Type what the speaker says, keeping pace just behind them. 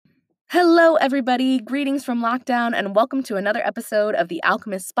Hello, everybody. Greetings from lockdown, and welcome to another episode of the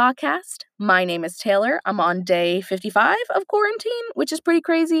Alchemists podcast. My name is Taylor. I'm on day 55 of quarantine, which is pretty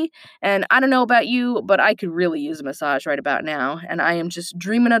crazy. And I don't know about you, but I could really use a massage right about now. And I am just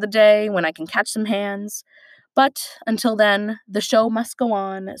dreaming of the day when I can catch some hands. But until then, the show must go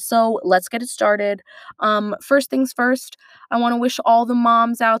on. So let's get it started. First things first, I want to wish all the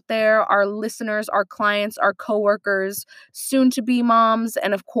moms out there, our listeners, our clients, our coworkers, soon to be moms,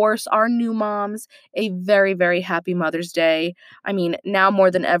 and of course, our new moms, a very, very happy Mother's Day. I mean, now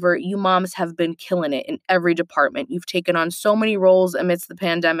more than ever, you moms have been killing it in every department. You've taken on so many roles amidst the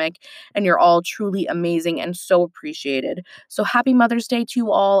pandemic, and you're all truly amazing and so appreciated. So happy Mother's Day to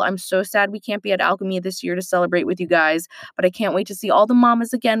you all. I'm so sad we can't be at Alchemy this year to celebrate with you guys, but I can't wait to see all the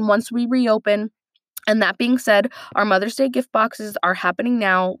mamas again once we reopen. And that being said, our Mother's Day gift boxes are happening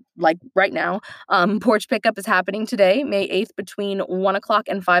now, like right now. Porch pickup is happening today, May 8th, between 1 o'clock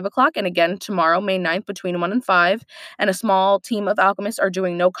and 5 o'clock. And again, tomorrow, May 9th, between 1 and 5. And a small team of alchemists are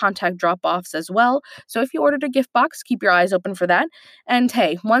doing no-contact drop-offs as well. So if you ordered a gift box, keep your eyes open for that. And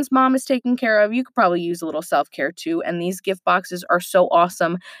hey, once mom is taken care of, you could probably use a little self-care too. And these gift boxes are so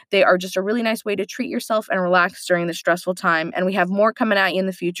awesome. They are just a really nice way to treat yourself and relax during this stressful time. And we have more coming at you in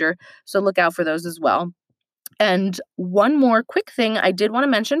the future, so look out for those as well. And one more quick thing I did want to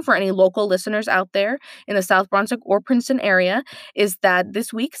mention for any local listeners out there in the South Brunswick or Princeton area is that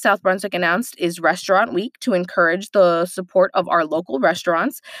this week, South Brunswick announced is Restaurant Week to encourage the support of our local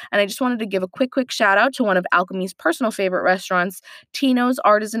restaurants. And I just wanted to give a quick shout out to one of Alchemy's personal favorite restaurants, Tino's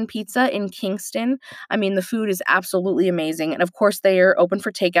Artisan Pizza in Kingston. I mean, the food is absolutely amazing. And of course, they are open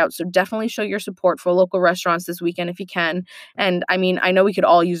for takeout. So definitely show your support for local restaurants this weekend if you can. And I mean, I know we could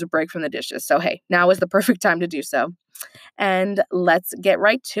all use a break from the dishes. So hey, now is the perfect time to do so. And let's get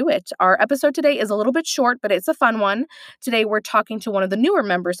right to it. Our episode today is a little bit short, but it's a fun one. Today, we're talking to one of the newer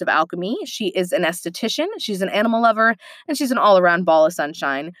members of Alchemy. She is an esthetician, she's an animal lover, and she's an all-around ball of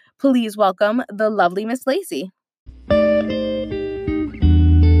sunshine. Please welcome the lovely Miss Lacy.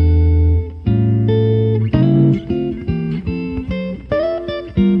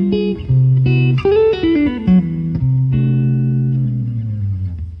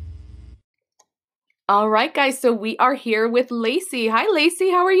 All right, guys, so we are here with Lacy. Hi,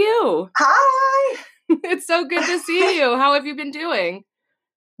 Lacy. How are you? Hi. It's so good to see you. How have you been doing?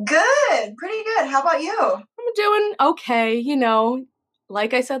 Good. Pretty good. How about you? I'm doing okay. You know,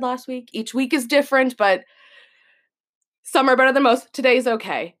 like I said last week, each week is different, but some are better than most. Today's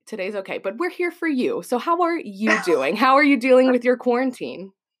okay. But we're here for you. So how are you doing? How are you dealing with your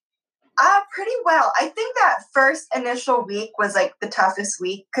quarantine? Pretty well. I think that first initial week was like the toughest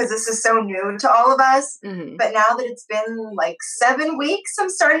week because this is so new to all of us. Mm-hmm. But now that it's been like 7 weeks, I'm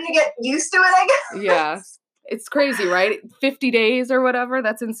starting to get used to it, I guess. Yeah. It's crazy, right? 50 days or whatever.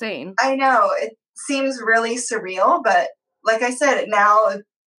 That's insane. I know. It seems really surreal, but like I said, now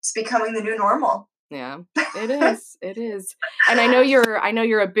it's becoming the new normal. Yeah, it is. It is. And I know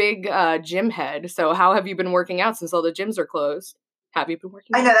you're a big gym head. So how have you been working out since all the gyms are closed? Have you been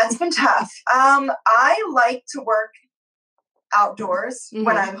working out? I know, that's been tough. I like to work outdoors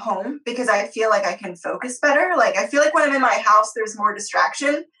when I'm home because I feel like I can focus better. Like, I feel like when I'm in my house, there's more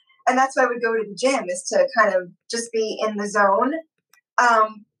distraction. And that's why I would go to the gym, is to kind of just be in the zone.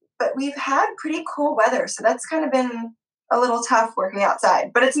 But we've had pretty cool weather. So that's kind of been a little tough working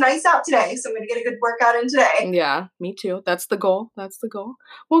outside. But it's nice out today, so I'm going to get a good workout in today. Yeah, me too. That's the goal.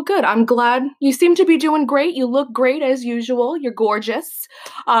 Well, good. I'm glad. You seem to be doing great. You look great as usual. You're gorgeous.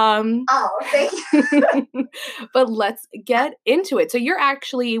 Thank you. But let's get into it. So you're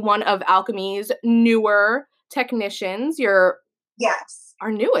actually one of Alchemy's newer technicians. Yes.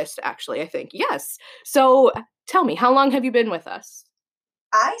 Our newest, actually, I think. Yes. So tell me, how long have you been with us?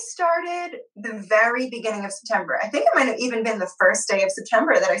 I started the very beginning of September. I think it might have even been the first day of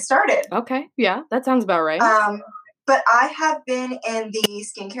September that I started. Okay. Yeah, that sounds about right. But I have been in the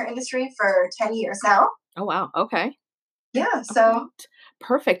skincare industry for 10 years now. Oh, wow. Okay. Yeah, so. Okay.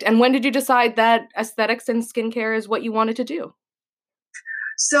 Perfect. And when did you decide that aesthetics and skincare is what you wanted to do?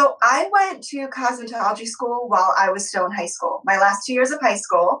 So I went to cosmetology school while I was still in high school, my last 2 years of high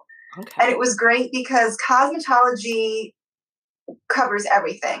school. Okay. And it was great because cosmetology covers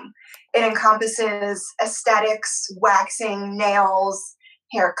everything. It encompasses aesthetics, waxing, nails,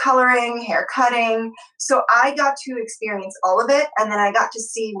 hair coloring, hair cutting. So I got to experience all of it, and then I got to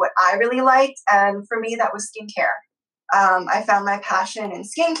see what I really liked. And for me, that was skincare. I found my passion in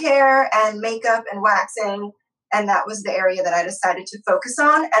skincare and makeup and waxing, and that was the area that I decided to focus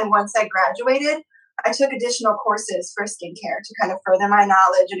on. And once I graduated, I took additional courses for skincare to kind of further my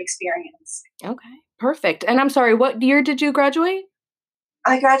knowledge and experience. Okay, perfect. And I'm sorry, what year did you graduate?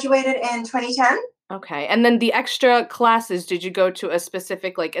 I graduated in 2010. Okay. And then the extra classes, did you go to a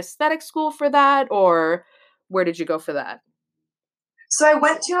specific like aesthetic school for that, or where did you go for that? So I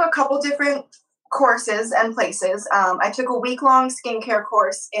went to a couple different courses and places. I took a week-long skincare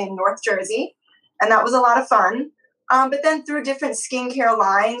course in North Jersey, and that was a lot of fun. But then through different skincare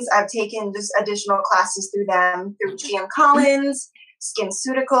lines, I've taken just additional classes through them, through GM Collins,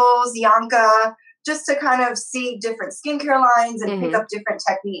 SkinCeuticals, Yanka, just to kind of see different skincare lines and pick Mhm. up different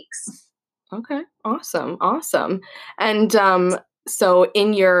techniques. Okay. Awesome. Awesome. And so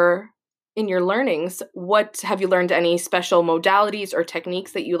in your learnings, what have you learned any special modalities or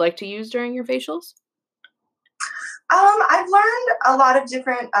techniques that you like to use during your facials? I've learned a lot of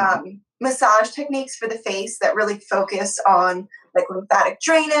different massage techniques for the face that really focus on like lymphatic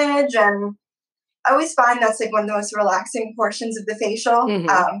drainage, and I always find that's like one of the most relaxing portions of the facial. Mhm.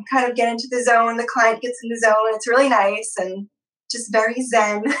 Kind of get into the zone, the client gets in the zone. It's really nice and just very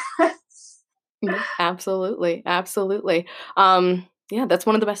zen. Yeah, absolutely. Absolutely. Yeah, that's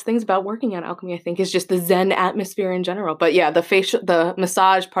one of the best things about working at Alchemy, I think, is just the zen atmosphere in general. But yeah, the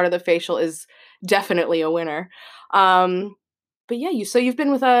massage part of the facial is definitely a winner. Um, but yeah, you've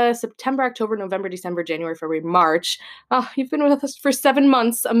been with us September, October, November, December, January, February, March. Oh, you've been with us for 7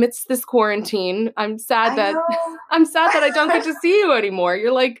 months amidst this quarantine. I know. I'm sad that I don't get to see you anymore.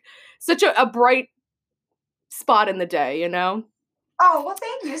 You're like such a bright spot in the day, you know? Oh, well,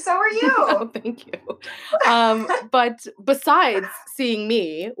 thank you. So are you. Oh, thank you. But besides seeing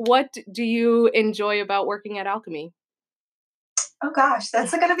me, what do you enjoy about working at Alchemy? Oh gosh,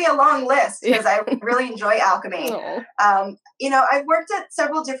 that's going to be a long list Yeah. because I really enjoy alchemy. Oh. I've worked at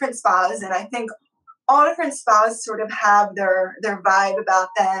several different spas, and I think all different spas sort of have their vibe about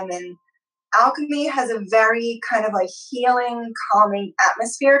them. And alchemy has a very kind of like healing, calming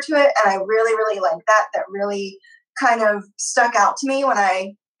atmosphere to it, and I really, really like that. That really kind of stuck out to me when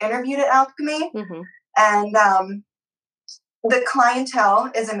I interviewed at Alchemy. Hmm. And the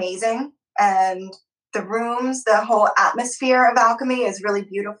clientele is amazing, and the rooms, the whole atmosphere of Alchemy is really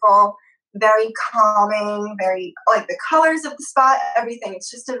beautiful, very calming, very like the colors of the spot, everything. It's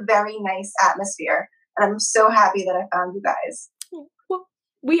just a very nice atmosphere, and I'm so happy that I found you guys. Well,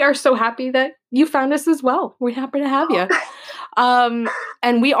 we are so happy that you found us as well. We're happy to have you. Um,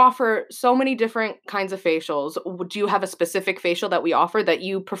 and we offer so many different kinds of facials. Do you have a specific facial that we offer that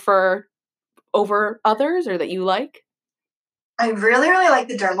you prefer over others or that you like? I really, really like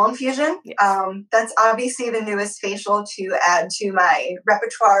the dermal infusion. Yes. That's obviously the newest facial to add to my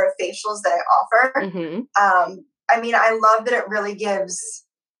repertoire of facials that I offer. Hmm. I love that it really gives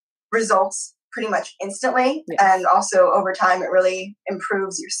results pretty much instantly, Yes. and also over time, it really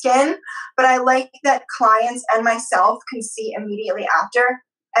improves your skin. But I like that clients and myself can see immediately after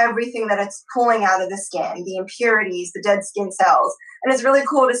everything that it's pulling out of the skin, the impurities, the dead skin cells. And it's really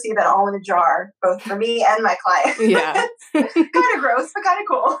cool to see that all in a jar, both for me and my clients. Yeah. Kind of gross, but kind of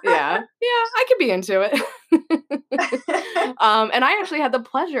cool. Yeah. Yeah, I could be into it. And I actually had the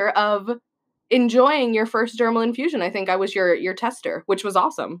pleasure of enjoying your first dermal infusion. I think I was your tester, which was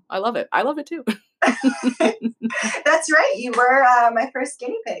awesome. I love it. I love it too. That's right. You were my first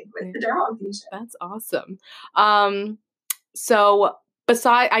guinea pig with Yeah, the dermal infusion. that's awesome. Um, so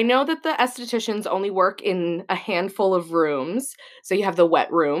I know that the estheticians only work in a handful of rooms. So you have the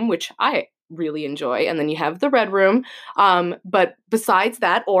wet room, which I really enjoy, and then you have the red room. But besides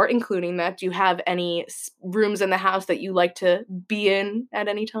that, or including that, do you have any rooms in the house that you like to be in at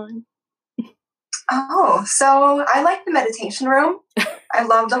any time? Oh, so I like the meditation room. I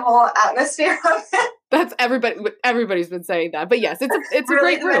love the whole atmosphere of it. That's everybody. Everybody's been saying that, but yes, it's a Really,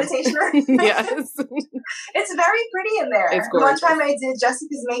 great the room. meditation room. Yes, It's very pretty in it's there. One gorgeous. time I did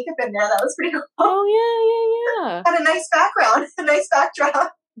Jessica's makeup in there. That was pretty cool. Oh yeah, yeah, yeah. Had a nice background, a nice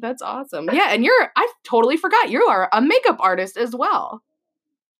backdrop. That's awesome. Yeah, and I totally forgot you are a makeup artist as well.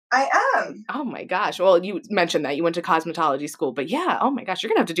 I am. Oh my gosh. Well, you mentioned that you went to cosmetology school, but yeah, oh my gosh, you're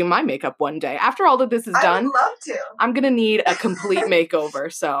gonna have to do my makeup one day. After all that this is I would done, love to. I'm gonna need a complete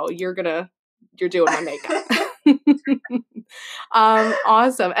makeover. So you're doing my makeup.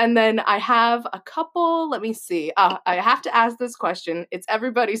 Awesome. And then I have a couple, let me see. I have to ask this question. It's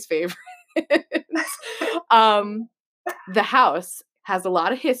everybody's favorite. um, the house has a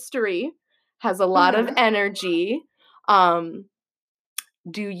lot of history, has a lot of Mhm. energy. Um,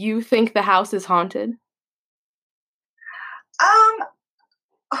 do you think the house is haunted? Um,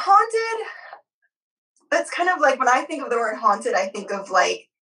 haunted. That's kind of like when I think of the word haunted, I think of like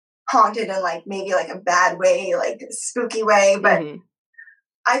haunted in like maybe like a bad way, like a spooky way. But Hmm.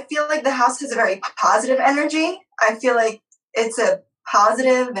 I feel like the house has a very positive energy. I feel like it's a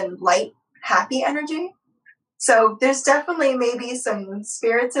positive and light, happy energy. So there's definitely maybe some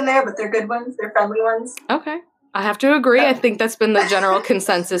spirits in there, but they're good ones. They're friendly ones. Okay. I have to agree. I think that's been the general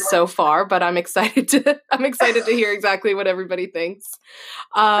consensus so far, but I'm excited to hear exactly what everybody thinks.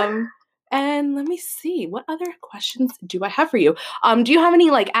 And let me see, what other questions do I have for you? Do you have any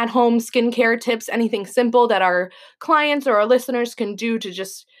like at-home skincare tips, anything simple that our clients or our listeners can do to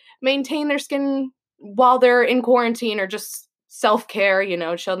just maintain their skin while they're in quarantine, or just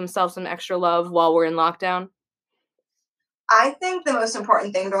self-care, show themselves some extra love while we're in lockdown? I think the most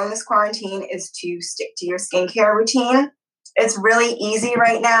important thing during this quarantine is to stick to your skincare routine. It's really easy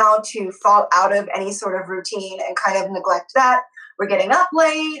right now to fall out of any sort of routine and kind of neglect that. We're getting up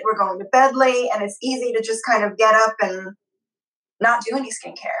late, we're going to bed late, and it's easy to just kind of get up and not do any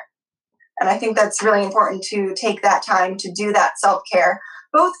skincare. And I think that's really important to take that time to do that self-care,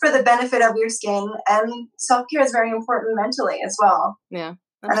 both for the benefit of your skin, and self-care is very important mentally as well. Yeah.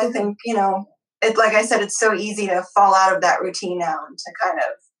 Absolutely. And I think, like I said, it's so easy to fall out of that routine now and to kind of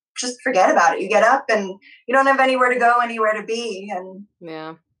just forget about it. You get up and you don't have anywhere to go, anywhere to be. And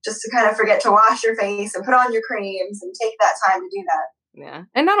just to kind of forget to wash your face and put on your creams and take that time to do that. Yeah.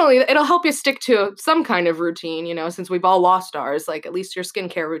 And not only, it'll help you stick to some kind of routine, since we've all lost ours, like at least your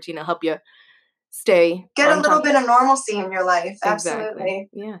skincare routine will help you get a little bit of normalcy in your life. Exactly. Absolutely.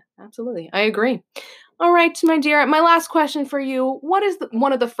 Yeah, absolutely. I agree. All right, my dear, my last question for you. What is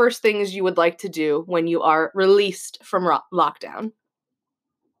one of the first things you would like to do when you are released from lockdown?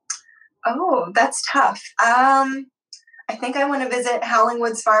 Oh, that's tough. I think I want to visit Howling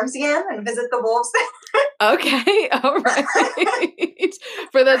Woods Farms again and visit the wolves there. Okay, all right.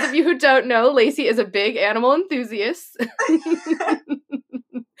 For those of you who don't know, Lacy is a big animal enthusiast.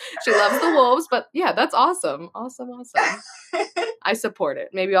 She loves the wolves, but yeah, that's awesome. Awesome. I support it.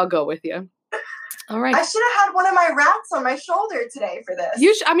 Maybe I'll go with you. All right. I should have had one of my rats on my shoulder today for this.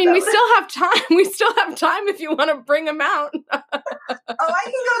 We still have time. We still have time if you want to bring them out. Oh, I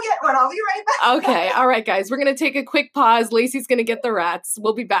can go get one. I'll be right back. Okay. All right, guys. We're going to take a quick pause. Lacy's going to get the rats.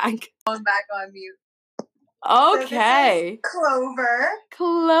 We'll be back. I'm back on mute. Okay. So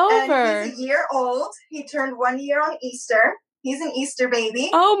Clover. And he's a year old. He turned 1 year on Easter. He's an Easter baby.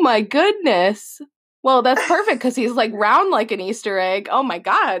 Oh, my goodness. Well, that's perfect because he's like round like an Easter egg. Oh my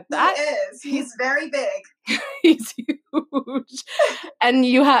God. He is. He's very big. He's huge. And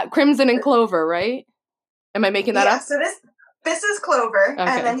you have Crimson and Clover, right? Am I making that up? So this is Clover, okay.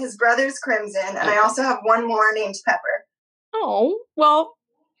 And then his brother's Crimson, and I also have one more named Pepper. Oh, well,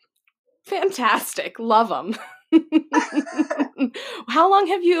 fantastic. Love them. How long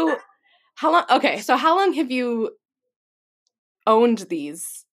have you owned the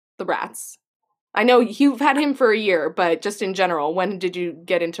rats? I know you've had him for a year, but just in general, when did you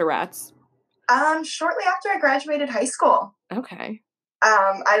get into rats? Shortly after I graduated high school. Okay.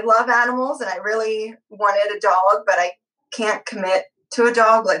 I love animals and I really wanted a dog, but I can't commit to a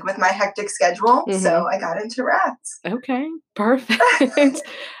dog like with my hectic schedule. Mm-hmm. So I got into rats. Okay. Perfect. They're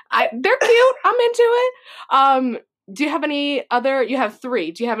cute. I'm into it. Do you have any other, you have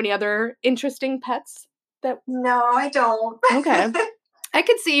 3. Do you have any other interesting pets No, I don't. Okay. I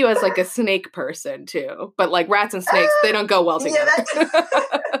could see you as like a snake person too, but like rats and snakes, they don't go well together. Yeah,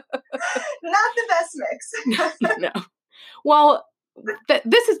 not the best mix. No. Well,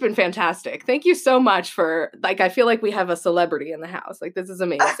 this has been fantastic. Thank you so much for, like, I feel like we have a celebrity in the house. Like, this is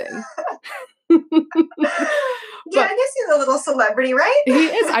amazing. Yeah, I guess he's a little celebrity, right? He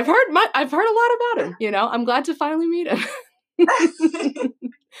is. I've heard a lot about him. I'm glad to finally meet him.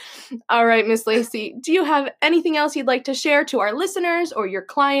 All right, Miss Lacy, do you have anything else you'd like to share to our listeners or your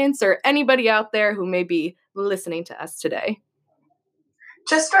clients or anybody out there who may be listening to us today?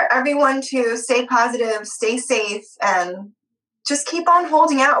 Just for everyone to stay positive, stay safe, and just keep on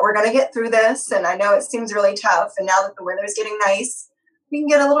holding out. We're going to get through this, and I know it seems really tough, and now that the weather's getting nice, we can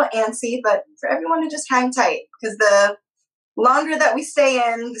get a little antsy, but for everyone to just hang tight, because the longer that we stay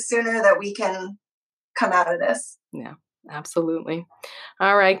in, the sooner that we can come out of this. Yeah. Absolutely.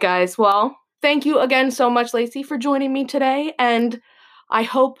 All right, guys. Well, thank you again so much, Lacy, for joining me today. And I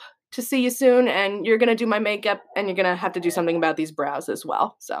hope to see you soon. And you're going to do my makeup and you're going to have to do something about these brows as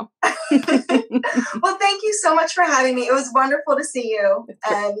well. So. Well, thank you so much for having me. It was wonderful to see you.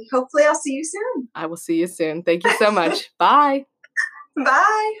 And hopefully I'll see you soon. I will see you soon. Thank you so much. Bye.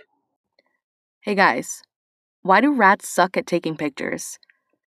 Bye. Hey, guys. Why do rats suck at taking pictures?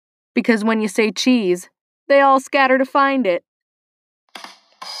 Because when you say cheese, they all scatter to find it.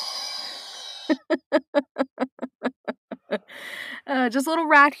 Just a little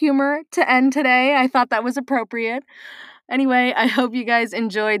rat humor to end today. I thought that was appropriate. Anyway, I hope you guys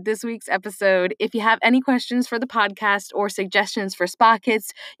enjoyed this week's episode. If you have any questions for the podcast or suggestions for spa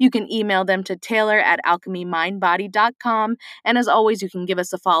kits, you can email them to taylor@alchemymindbody.com. And as always, you can give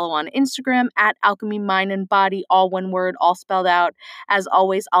us a follow on Instagram at alchemymindandbody, all one word, all spelled out. As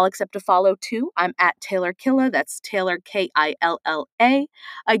always, I'll accept a follow too. I'm at Taylor Killa. That's Taylor Killa.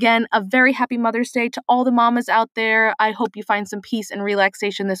 Again, a very happy Mother's Day to all the mamas out there. I hope you find some peace and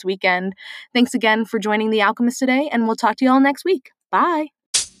relaxation this weekend. Thanks again for joining The Alchemist today, and we'll talk to you all next week. Bye.